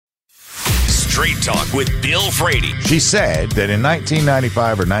Straight Talk with Bill Frady. She said that in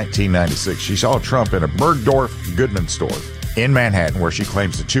 1995 or 1996, she saw Trump in a Bergdorf Goodman store in Manhattan, where she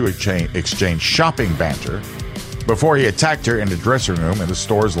claims the two exchanged shopping banter before he attacked her in the dressing room in the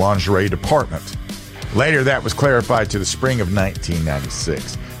store's lingerie department. Later, that was clarified to the spring of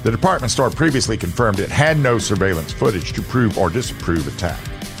 1996. The department store previously confirmed it had no surveillance footage to prove or disprove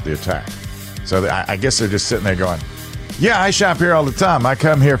the attack. So I guess they're just sitting there going, yeah, I shop here all the time. I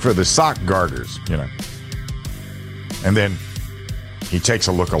come here for the sock garters, you know. And then he takes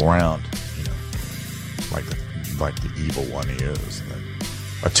a look around, you know, like the evil one he is, and then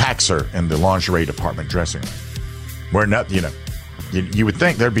attacks her in the lingerie department dressing room. Where you would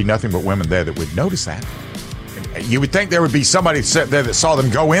think there'd be nothing but women there that would notice that. You would think there would be somebody sitting there that saw them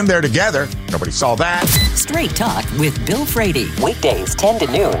go in there together. Nobody saw that. Straight Talk with Bill Frady. Weekdays 10 to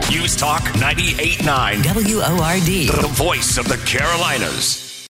noon. News Talk 98.9. WORD. The voice of the Carolinas.